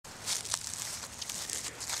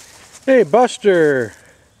Hey, Buster,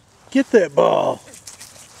 get that ball.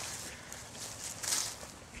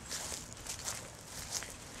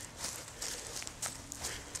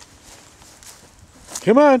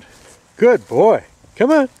 Come on. Good boy.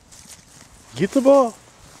 Come on. Get the ball.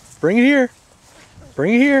 Bring it here.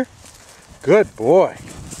 Bring it here. Good boy.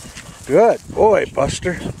 Good boy,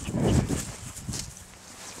 Buster.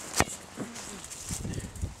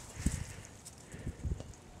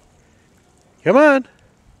 Come on.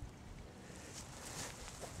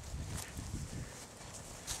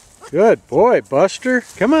 Good boy, Buster.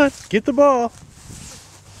 Come on, get the ball.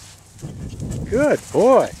 Good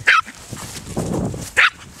boy.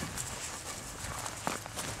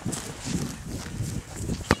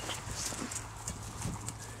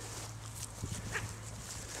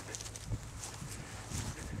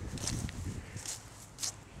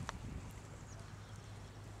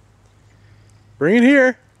 Bring it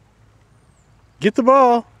here. Get the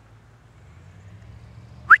ball.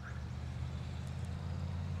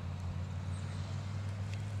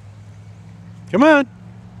 Come on.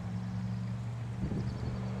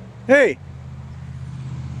 Hey.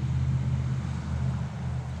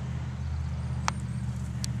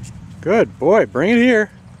 Good boy. Bring it here.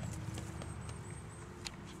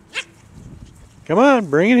 Come on.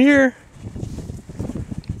 Bring it here.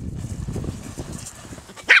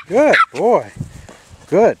 Good boy.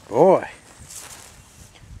 Good boy.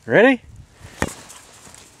 Ready?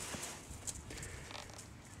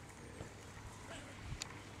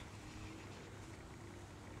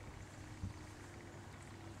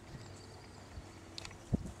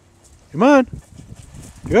 Come on.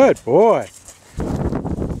 Good boy.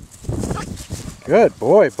 Good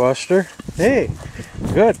boy, Buster. Hey.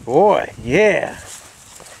 Good boy. Yeah.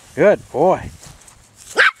 Good boy.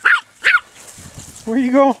 Where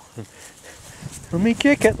you going? Let me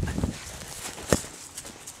kick it.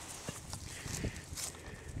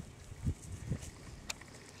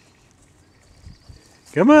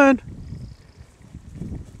 Come on.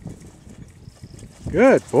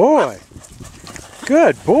 Good boy.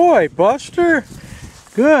 Good boy, Buster.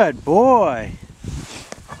 Good boy.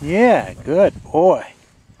 Yeah, good boy.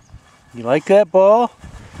 You like that ball?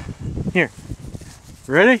 Here.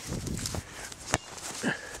 Ready?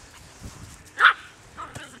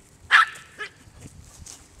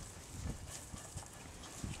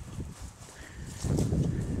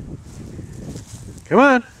 Come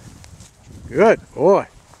on. Good boy.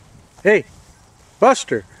 Hey,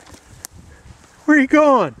 Buster. Where are you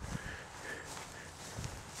going?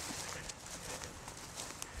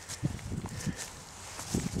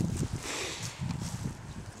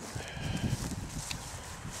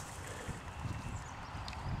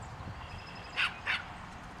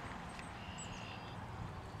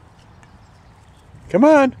 Come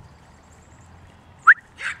on.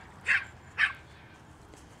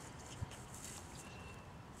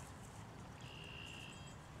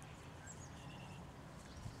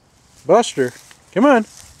 Buster, come on.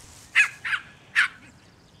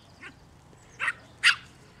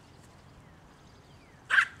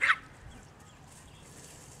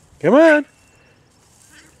 Come on.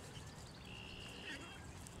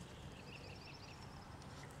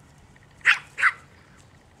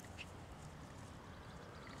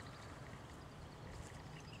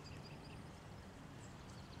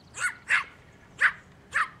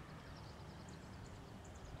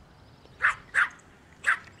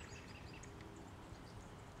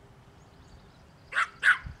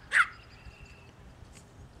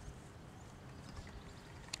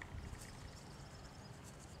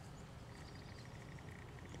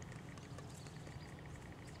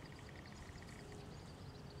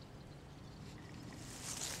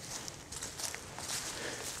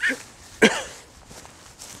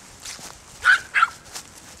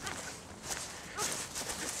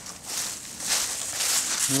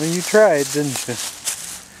 Well, you tried, didn't you?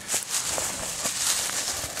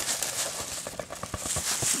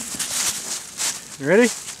 You ready?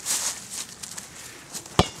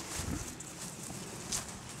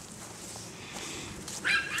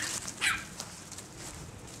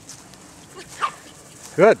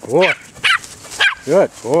 Good boy.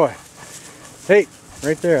 Good boy. Hey,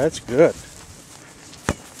 right there, that's good.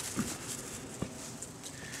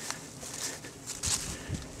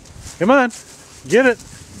 Come on, get it.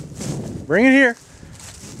 Bring it here.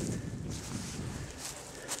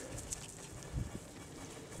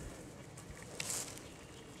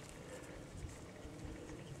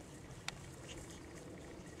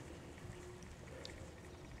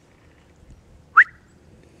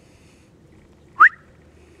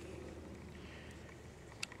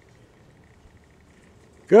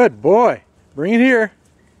 Good boy. Bring it here.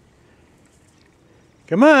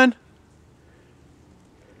 Come on.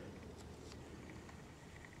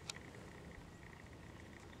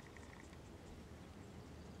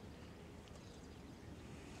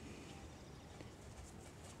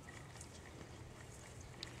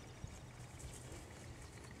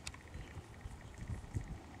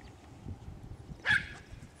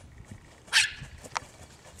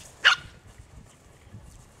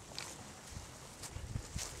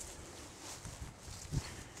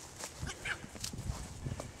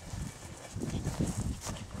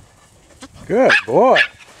 Good boy.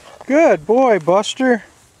 Good boy, Buster.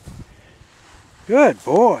 Good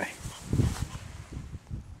boy.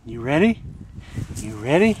 You ready? You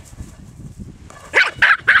ready?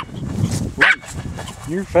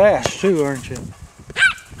 You're fast too, aren't you?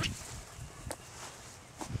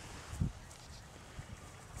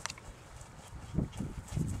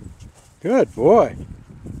 Good boy.